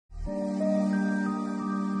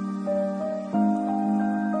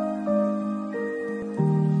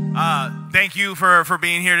thank you for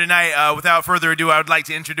being here tonight. Without further ado, I would like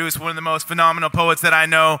to introduce one of the most phenomenal poets that I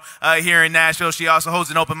know here in Nashville. She also holds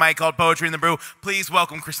an open mic called Poetry in the Brew. Please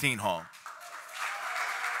welcome Christine Hall.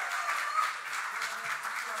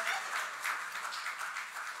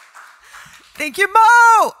 Thank you, Mo.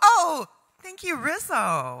 Oh, thank you,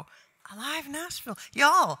 Rizzo. Alive Nashville.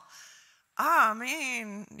 Y'all,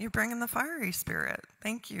 you're bringing the fiery spirit.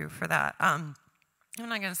 Thank you for that. I'm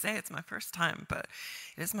not going to say it's my first time, but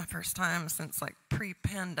it is my first time since like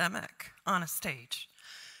pre-pandemic on a stage.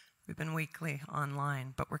 We've been weekly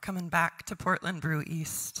online, but we're coming back to Portland Brew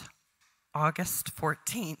East August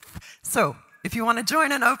 14th. So if you want to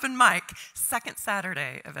join an open mic, second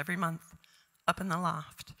Saturday of every month, up in the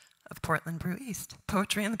loft of Portland Brew East,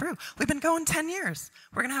 Poetry in the Brew. We've been going 10 years.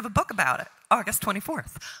 We're going to have a book about it, August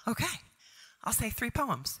 24th. Okay, I'll say 3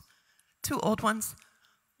 poems. 2 old ones,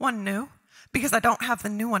 1 new. Because I don't have the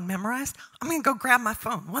new one memorized, I'm going to go grab my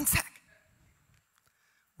phone. 1 sec.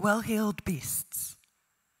 Well-heeled beasts.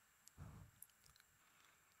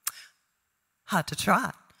 Hot to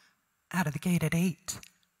trot. Out of the gate at 8.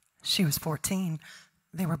 She was 14.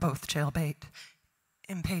 They were both jailbait.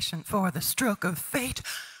 Impatient for the stroke of fate.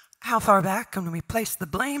 How far back can we place the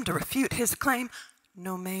blame to refute his claim?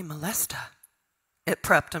 No me molesta. It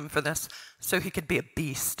prepped him for this so he could be a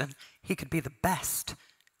beast and he could be the best.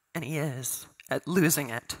 And he is at losing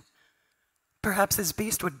it. Perhaps his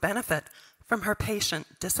beast would benefit from her patient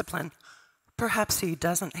discipline. Perhaps he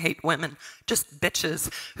doesn't hate women, just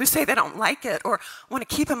bitches who say they don't like it or want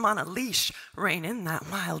to keep him on a leash. Rein in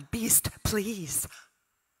that wild beast, please.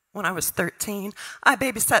 When I was 13, I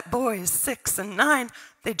babysat boys 6 and 9.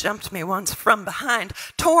 They jumped me once from behind,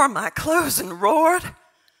 tore my clothes and roared.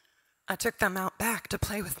 I took them out back to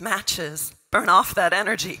play with matches, burn off that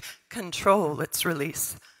energy, control its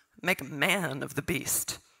release, make a man of the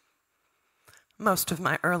beast. Most of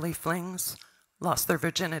my early flings lost their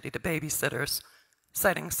virginity to babysitters,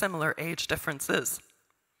 citing similar age differences.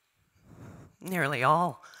 Nearly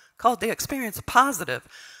all called the experience positive.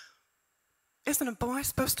 Isn't a boy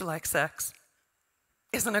supposed to like sex?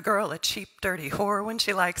 Isn't a girl a cheap, dirty whore when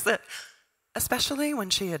she likes it? Especially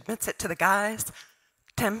when she admits it to the guys,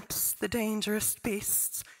 tempts the dangerous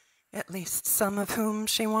beasts, at least some of whom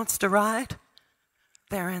she wants to ride.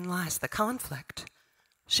 Therein lies the conflict.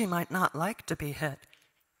 She might not like to be hit,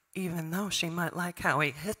 even though she might like how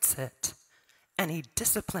he hits it. Any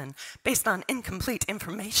discipline based on incomplete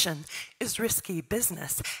information is risky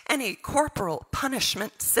business. Any corporal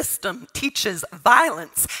punishment system teaches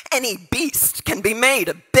violence. Any beast can be made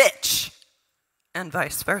a bitch, and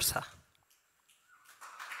vice versa.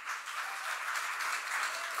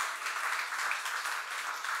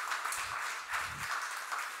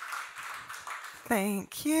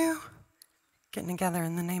 Thank you. Getting together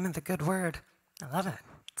in the name of the good word. I love it.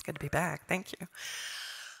 It's good to be back. Thank you.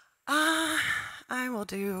 I will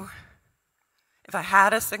do, if I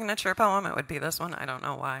had a signature poem, it would be this one. I don't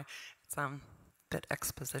know why. It's a bit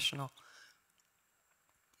expositional.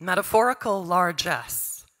 Metaphorical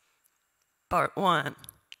largesse. Part 1.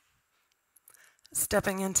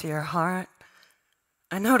 Stepping into your heart,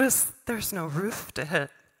 I noticed there's no roof to hit.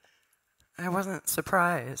 I wasn't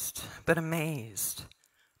surprised, but amazed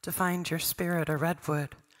to find your spirit a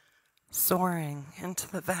redwood, soaring into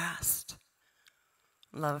the vast.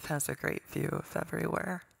 Love has a great view of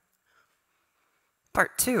everywhere.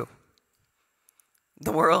 Part 2.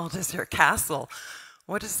 The world is your castle.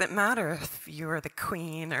 What does it matter if you are the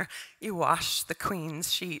queen, or you wash the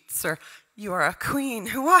queen's sheets, or you are a queen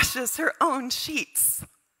who washes her own sheets?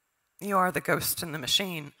 You are the ghost in the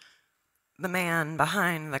machine, the man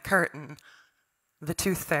behind the curtain, the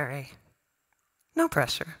tooth fairy. No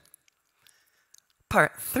pressure.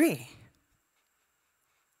 Part 3.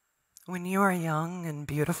 When you are young and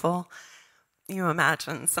beautiful, you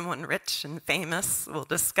imagine someone rich and famous will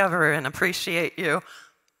discover and appreciate you.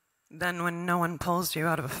 Then when no one pulls you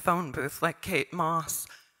out of a phone booth like Kate Moss,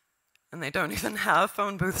 and they don't even have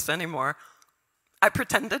phone booths anymore. I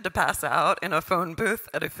pretended to pass out in a phone booth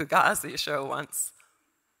at a Fugazi show once.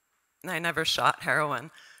 I never shot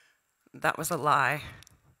heroin. That was a lie.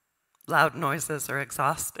 Loud noises are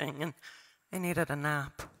exhausting, and I needed a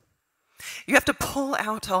nap. You have to pull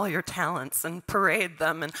out all your talents and parade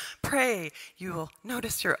them and pray you will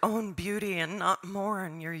notice your own beauty and not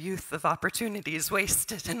mourn your youth of opportunities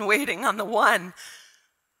wasted and waiting on the one.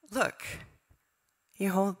 Look,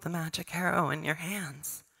 you hold the magic arrow in your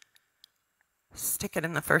hands. Stick it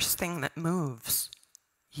in the first thing that moves,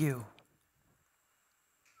 you.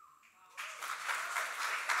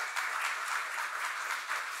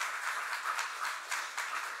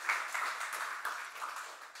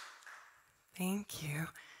 Thank you.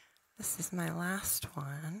 This is my last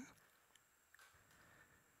one.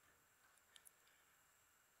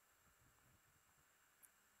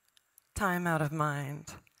 Time Out of Mind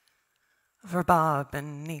for Bob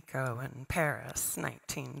and Nico in Paris,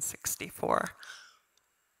 1964.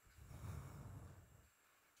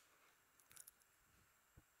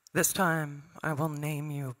 This time I will name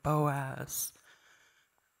you Boaz.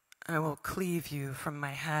 I will cleave you from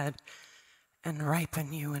my head and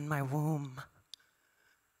ripen you in my womb.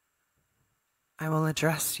 I will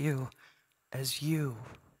address you as you,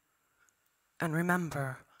 and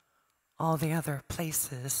remember all the other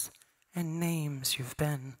places and names you've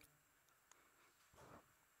been.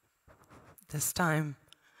 This time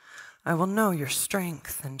I will know your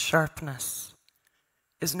strength and sharpness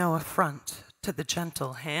is no affront to the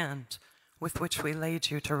gentle hand with which we laid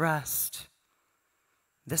you to rest.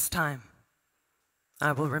 This time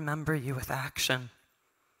I will remember you with action,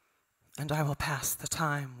 and I will pass the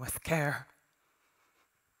time with care.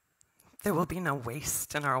 There will be no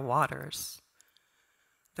waste in our waters.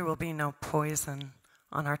 There will be no poison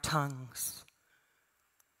on our tongues.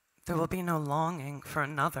 There will be no longing for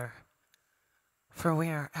another, for we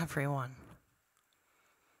are everyone.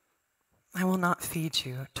 I will not feed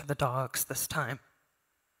you to the dogs this time.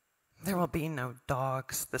 There will be no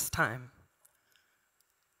dogs this time.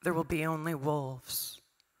 There will be only wolves,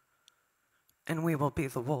 and we will be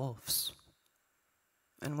the wolves,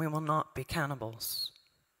 and we will not be cannibals.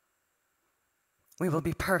 We will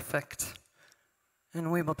be perfect,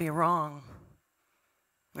 and we will be wrong,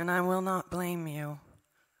 and I will not blame you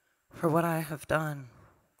for what I have done.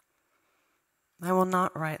 I will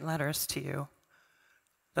not write letters to you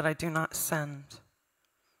that I do not send.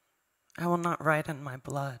 I will not write in my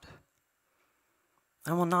blood.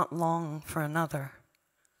 I will not long for another,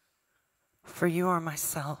 for you are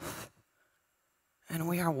myself, and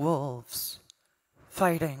we are wolves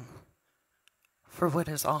fighting for what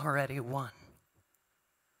is already won.